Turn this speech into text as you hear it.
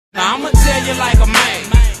thinking like a man.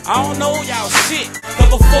 I don't know y'all shit, but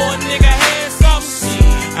before a nigga had something,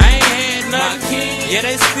 I ain't had nothing. Yeah,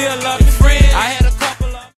 they still love me, friend. I had a couple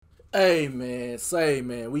of. Hey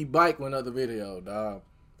man, we bike with another video, dog.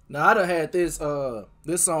 Now I done had this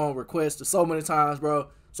song requested so many times, bro.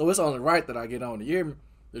 So it's only right that I get on it. You hear me?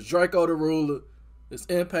 It's Drakeo the Ruler. It's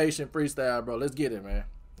Impatient Freestyle, bro. Let's get it, man.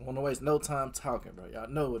 I don't want to waste no time talking, bro. Y'all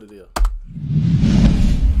know what it is.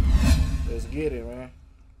 Let's get it, man.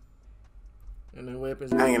 And the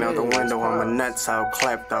weapons hanging out the window, I'm a nutso,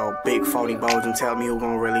 klepto. Big 40 bows and tell me who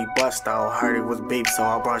gon' really bust though. Heard it was beef, so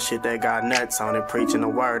I brought shit that got nuts on it. Preaching the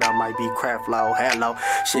word, I might be crap low. Hello,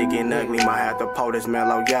 shit getting ugly, might have to pour this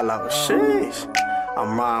mellow yellow. Sheesh,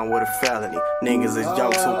 I'm riding with a felony. Niggas is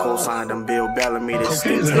jokes who co-signed them Bill Bellamy. This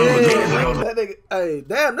sticks that nigga, hey,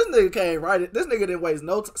 damn, this nigga can't write it. This nigga didn't waste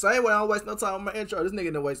no time. Same way I don't waste no time on my intro. This nigga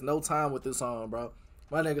didn't waste no time with this song, bro.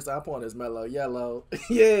 My nigga said, I'm pouring this mellow yellow.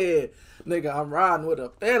 Yeah, nigga, I'm riding with a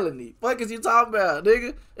felony. Fuck is you talking about, nigga?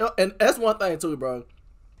 You know, and that's one thing too, bro.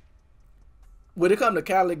 When it come to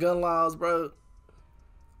Cali gun laws, bro,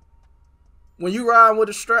 when you riding with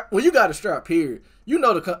a strap, when you got a strap, period, you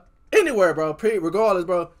know anywhere, bro, period, regardless,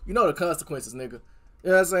 bro, you know the consequences, nigga. You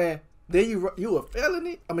know what I'm saying? Then you a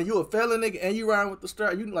felony? I mean, you a felon, nigga, and you riding with the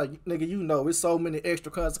strap. You like, nigga, you know, it's so many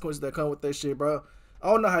extra consequences that come with that shit, bro.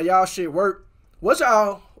 I don't know how y'all shit work. What's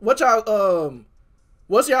y'all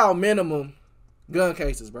minimum gun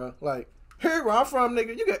cases, bro? Like, here where I'm from,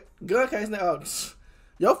 nigga, you get gun case now.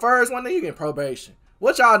 Your first one, nigga, you get probation.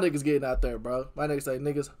 What y'all niggas getting out there, bro? My niggas say,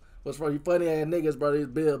 niggas, what's for you funny ass niggas, bro? This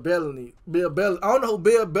Bill Bellamy. I don't know who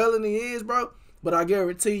Bill Bellamy is, bro, but I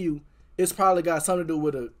guarantee you, it's probably got something to do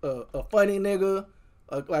with a funny nigga,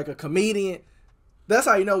 like a comedian. That's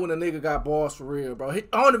how you know when a nigga got balls for real, bro. I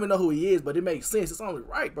don't even know who he is, but it makes sense. It's only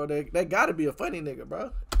right, bro. That gotta be a funny nigga,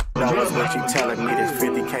 bro. That's what you telling me. This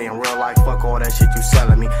 50K in real life. Fuck all that shit you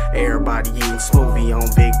selling me. Everybody eating smoothie on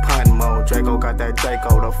big pun mode. Drakeo got that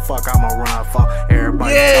Drakeo. The fuck I'ma run for?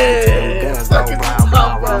 Everybody telling guns don't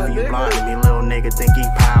blow, blow. You blinding me, little nigga think he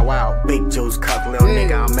pow out. Big juice cup, little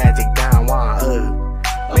nigga. I'm magic down one.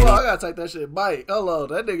 Hold on, I gotta take that shit bite. Hello,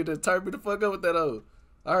 that nigga just turned me the fuck up with that old.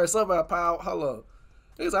 I heard something about pow. Hello.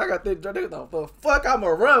 Niggas, I got this nigga the fuck I'ma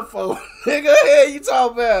run for. Nigga, hey, you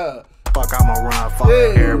talking about? Fuck I'ma run for.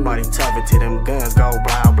 Everybody tough to them guns go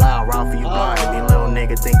blow, blow. Ralph, you blinding me, little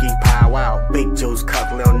nigga think he pow out. Big juice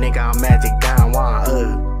cup, little nigga, I'm magic down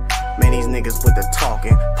one. Man, these niggas with the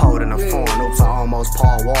talking, pulled in the phone. Oops, I almost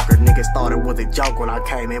Paul Walker. Niggas thought it was a joke when I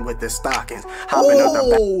came in with the stockings.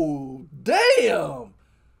 Oh, damn.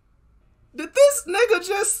 Did this nigga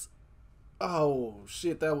just... Oh,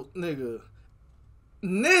 shit, that was...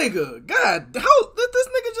 Nigga, God, how did this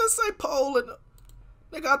nigga just say Paul?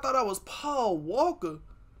 Nigga, I thought I was Paul Walker.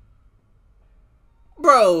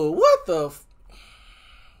 Bro, what the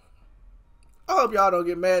I hope y'all don't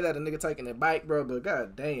get mad at a nigga taking a bike, bro, but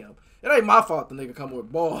god damn. It ain't my fault the nigga come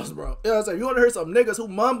with balls, bro. You know what I'm saying? You wanna hear some niggas who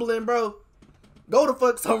mumbling, bro? Go the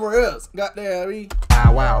fuck somewhere else. Goddamn me.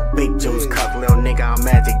 Wow, big juice cup, little nigga, I'm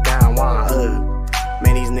magic down one.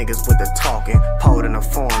 Man, these niggas with the talking, pulled in the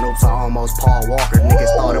phone. Oops, I almost Paul Walker.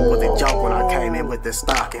 Niggas thought it was a joke when I came in with the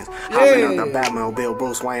stockings. Hopping up the Batmobile,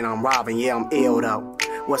 Bruce Wayne, I'm robbing. Yeah, I'm ill though.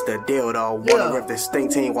 What's the deal though? Wanna rip this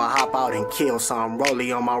stink team while I hop out and kill some.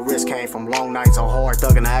 Rollie on my wrist came from long nights so hard.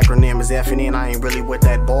 Thuggin' the acronym is F&N. I ain't really with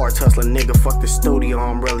that bar. Tussling nigga, fuck the studio.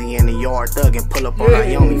 I'm really in the yard. Thuggin' pull up on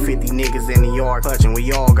Naomi. 50 niggas in the yard touching.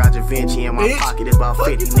 We all got Da Vinci in my pocket. It's about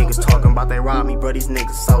 50 niggas talking about they rob me. Bro, these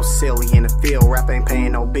niggas so silly in the field. Rap ain't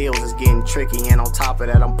paying no bills. It's getting tricky. And on top of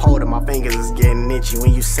that, I'm pulled. My fingers is getting itchy.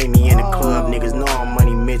 When you see me in the club, niggas know I'm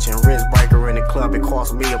money mitchin'. Wrist breaker in the club. It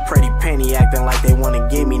cost me a pretty penny. Acting like they wanna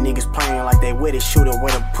give me. Niggas playing like they with it, shooter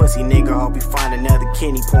with a pussy nigga. Hope you find another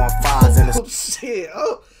Kenny pouring fives in the shit.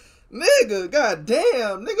 Oh, nigga,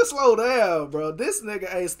 goddamn, nigga, slow down, bro. This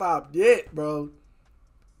nigga ain't stopped yet, bro.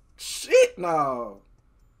 Shit, no.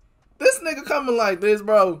 This nigga coming like this,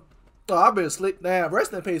 bro. Oh, I better slip down.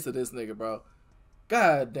 Rest in peace to this nigga, bro.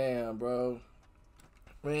 Goddamn, bro.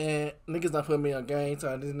 Man, niggas done put me on game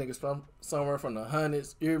time. This nigga's from somewhere from the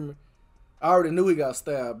hundreds. You hear me? I already knew he got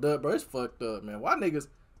stabbed up, bro. It's fucked up, man. Why niggas...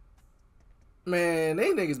 Man,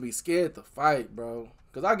 they niggas be scared to fight, bro.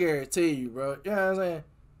 Because I guarantee you, bro. You know what I'm saying?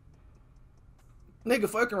 Nigga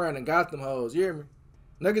fucking around and got them hoes. You hear me?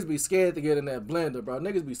 Niggas be scared to get in that blender, bro.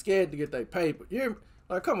 Niggas be scared to get their paper. You hear me?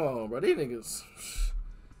 Like, come on, bro. These niggas...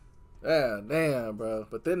 Damn, bro.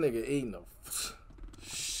 But that nigga eating the...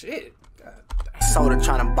 Shit. God damn. soda,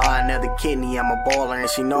 tryna buy another kidney. I'm a baller and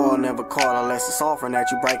she know I'll never call unless it's offering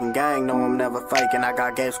that you breaking gang. No, I'm never faking. I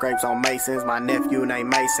got gate scrapes on Masons. My nephew named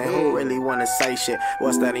Mason. Who really wanna say shit?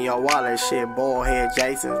 What's that in your wallet? Shit, bald head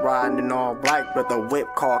Jason's riding in all black, but the whip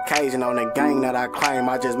Caucasian on the gang that I claim.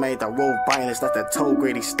 I just made the roof brainless. That's the two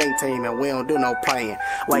gritty stink team, and we don't do no playing.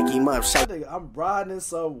 Wake him up, shake. I'm riding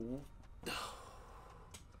some.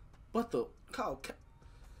 What the call?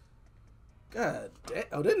 God damn!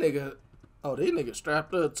 Oh, this nigga. Oh, these niggas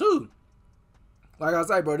strapped up too. Like I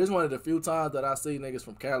say, bro, this is one of the few times that I see niggas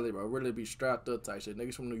from Cali, bro, really be strapped up type shit.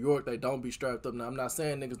 Niggas from New York, they don't be strapped up. Now, I'm not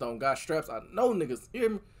saying niggas don't got straps. I know niggas, you hear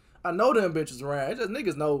me? I know them bitches around. It's just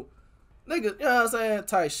niggas know, niggas, you know what I'm saying,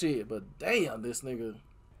 type shit. But damn, this nigga.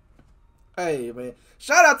 Hey, man.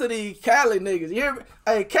 Shout out to these Cali niggas. You hear me?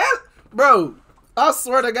 Hey, Cali, bro, I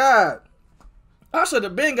swear to God, I should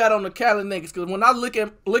have been got on the Cali niggas. Because when I look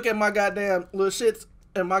at my goddamn little shits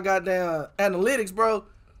and my goddamn analytics, bro,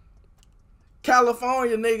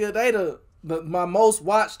 California nigga, they my most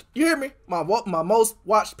watched, you hear me? My most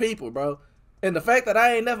watched people, bro. And the fact that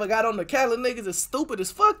I ain't never got on the Cali niggas is stupid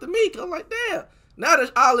as fuck to me. Cause I'm like, damn. Now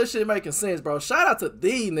that all this shit making sense, bro. Shout out to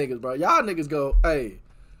these niggas, bro. Y'all niggas go, hey,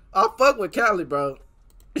 I fuck with Cali, bro.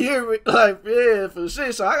 You hear me? Like, yeah, for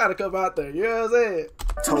shit, so I gotta come out there. You know what I'm saying?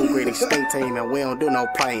 Two gritty stink team, and we don't do no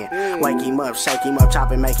playing. Wake him up, shake him up,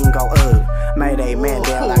 chop and make him go Mayday man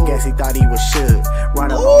down, I guess he thought he was should.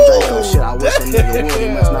 Run up on Drakeo, shit, I wish a nigga would. He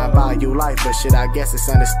must not value life, but shit, I guess it's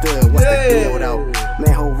understood. What's the deal though?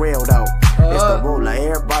 Man, who real though? It's the ruler,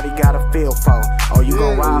 everybody got a feel for. Are you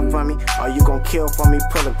gon' ride for me? Are you gon' kill for me?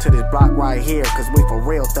 Pull up to this block right here, cause we for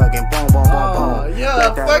real thuggin'. Boom, boom, boom, boom. Yeah,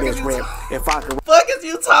 let that bitch rip. If I could. Fuck is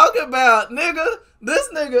you talking about, nigga? This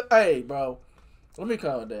nigga, hey, bro. Let me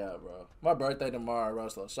calm down, bro. My birthday tomorrow, bro.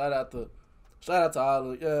 So shout out to all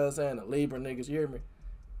the, you know what I'm saying, the Libra niggas, you hear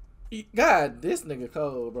me? God, this nigga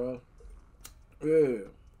cold, bro. Yeah.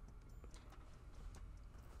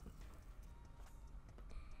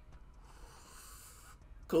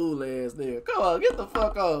 Cool ass nigga. Come on, get the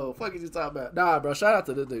fuck on. Fuck is you talking about? Nah, bro. Shout out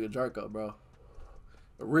to this nigga Drakeo, bro.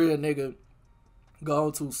 A real nigga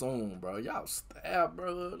gone too soon, bro. Y'all stab,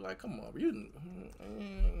 bro. Like, come on, bro. You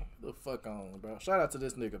the fuck on, bro. Shout out to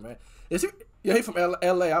this nigga, man. Is he? Yeah, he from LA.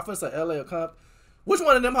 I finna say LA or comp. Which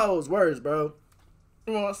one of them hoes worse, bro?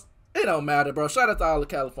 It don't matter, bro. Shout out to all the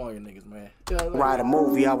California niggas, man. You know, write a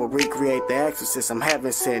movie, I would recreate The Exorcist. I'm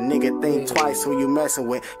heaven sent. Nigga, think twice who you messing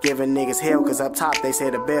with. Giving niggas hell, cause up top they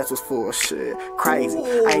said the best was full. Shit, crazy.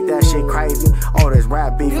 Ain't that shit crazy? All this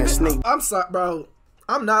rap beef and sneak. I'm sorry, bro.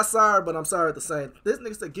 I'm not sorry, but I'm sorry at the same. This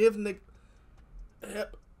nigga said give nigga.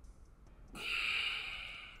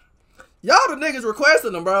 Y'all the niggas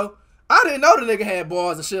requesting them, bro. I didn't know the nigga had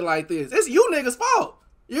bars and shit like this. It's you niggas' fault.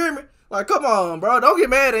 You hear me? Like, come on, bro. Don't get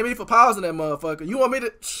mad at me for pausing that motherfucker. You want me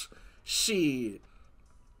to... Shit.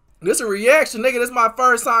 This a reaction, nigga. This is my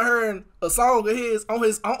first time hearing a song of his on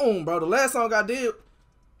his own, bro. The last song I did,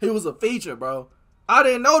 he was a feature, bro. I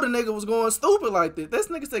didn't know the nigga was going stupid like this. This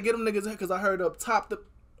nigga said get them niggas because I heard up top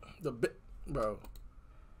the bro.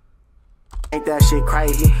 Ain't that shit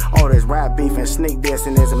crazy? All this rap beef and sneak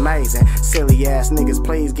dissing is amazing. Silly ass niggas,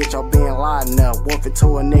 please get your bin Laden up. Wolf it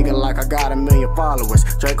to a nigga like I got 1 million followers.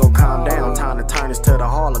 Drakeo, calm down, time to turn this to the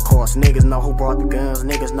Holocaust. Niggas know who brought the guns,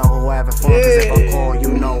 niggas know who having fun. Cause if I call you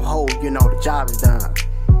know ho, you know the job is done.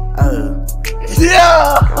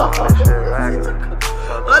 Yeah!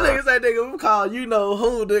 That nigga say, nigga, we call you know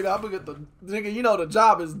who, nigga. I'm gonna get the nigga, you know the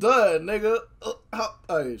job is done, nigga.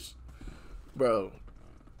 Hey, bro.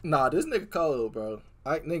 Nah, this nigga cold, bro.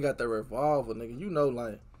 Nigga got that revolver, nigga. You know,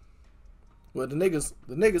 like, well, the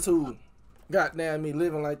niggas who goddamn me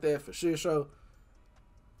living like that for shit show.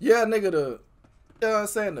 Yeah, nigga, you know what I'm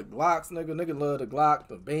saying? The Glocks, nigga. Nigga love the Glock,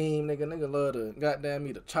 the beam, nigga. Nigga love the goddamn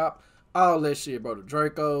me, the chop. All that shit, bro. The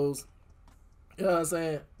Draco's. You know what I'm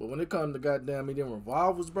saying? But when it comes to goddamn me, them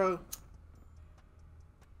revolvers, bro.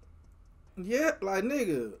 Yeah, like,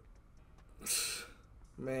 nigga.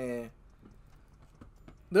 Man.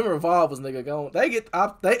 Them revolvers, nigga,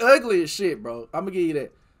 they ugly as shit, bro. I'm gonna give you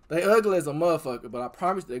that. They ugly as a motherfucker, but I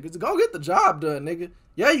promise you, niggas, go get the job done, nigga.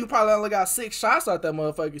 Yeah, you probably only got 6 shots out that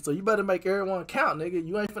motherfucker, so you better make everyone count, nigga.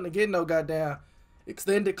 You ain't finna get no goddamn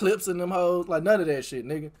extended clips in them hoes, like none of that shit,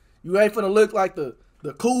 nigga. You ain't finna look like the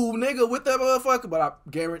cool nigga with that motherfucker, but I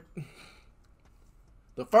guarantee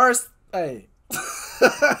the first, hey.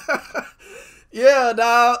 Yeah,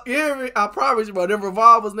 dog, you hear me? I promise you, bro, them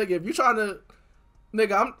revolvers, nigga, if you trying to,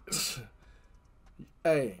 nigga,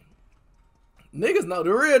 hey, niggas know,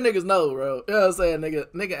 the real niggas know, bro. You know what I'm saying?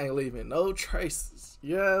 Nigga ain't leaving no traces.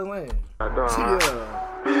 You know what I'm saying?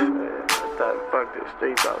 Yeah. I thought fuck this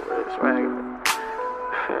streets over, it's regular.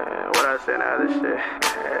 What I said now, this shit.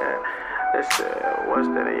 It said, what's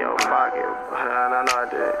that in your pocket? I know I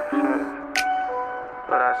did.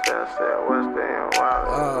 What I said, what's that in your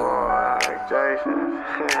wallet? Jason.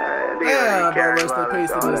 Damn, bro, rest in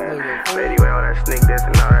peace to this nigga. But anyway, all that sneak this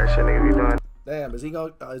and all that shit nigga be doing. Damn, is he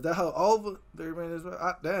gonna? Is that hoe over? 3 minutes?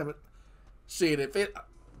 Damn it. Shit, if it,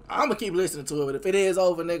 I'm gonna keep listening to it. But if it is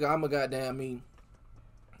over, nigga, I'm a goddamn mean.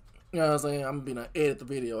 You know what I'm saying? I'm gonna be edit the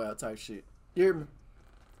video out type shit. You hear me?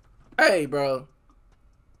 Hey, bro.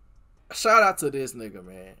 Shout out to this nigga,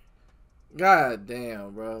 man. God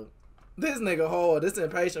damn, bro. This nigga hard. This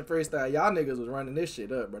Impatient Freestyle. Y'all niggas was running this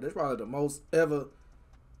shit up, bro. This probably the most ever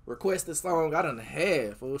requested song I done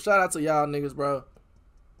had, fool. Shout out to y'all niggas, bro.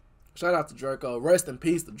 Shout out to Drakeo. Rest in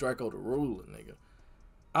peace to Drakeo the ruler, nigga.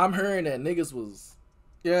 I'm hearing that niggas was,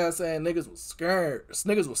 you know what I'm saying? Niggas was scared.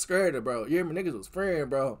 Niggas was scared, bro. You hear me? Niggas was fearing,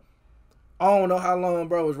 bro. I don't know how long,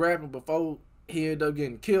 bro, was rapping before he ended up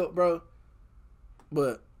getting killed, bro.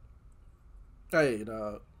 But, hey,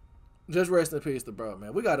 dog. Just rest in peace to bro,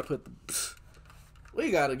 man. We gotta put the,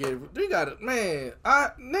 man.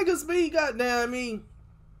 Niggas be goddamn me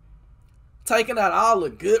taking out all the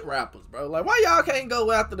good rappers, bro. Like, why y'all can't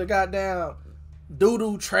go after the goddamn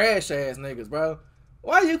doo-doo trash ass niggas, bro?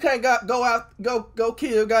 Why you can't go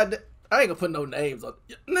kill goddamn, I ain't gonna put no names on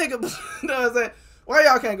nigga, you know what I'm saying? Why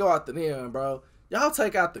y'all can't go after them, bro? Y'all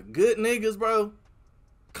take out the good niggas, bro.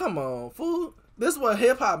 Come on, fool. This is what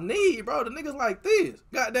hip-hop need, bro. The niggas like this.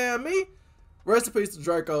 Goddamn me. Rest in peace to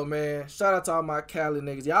Drakeo, man. Shout out to all my Cali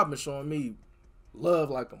niggas. Y'all been showing me love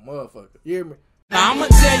like a motherfucker. You hear me? Now I'ma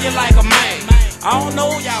tell you like a man. I don't know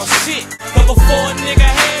y'all shit. But before a nigga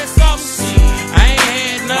had something, I ain't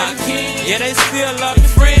had nothing. Yeah, they still love me,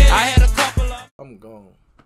 friend. I had a couple of. I'm gone.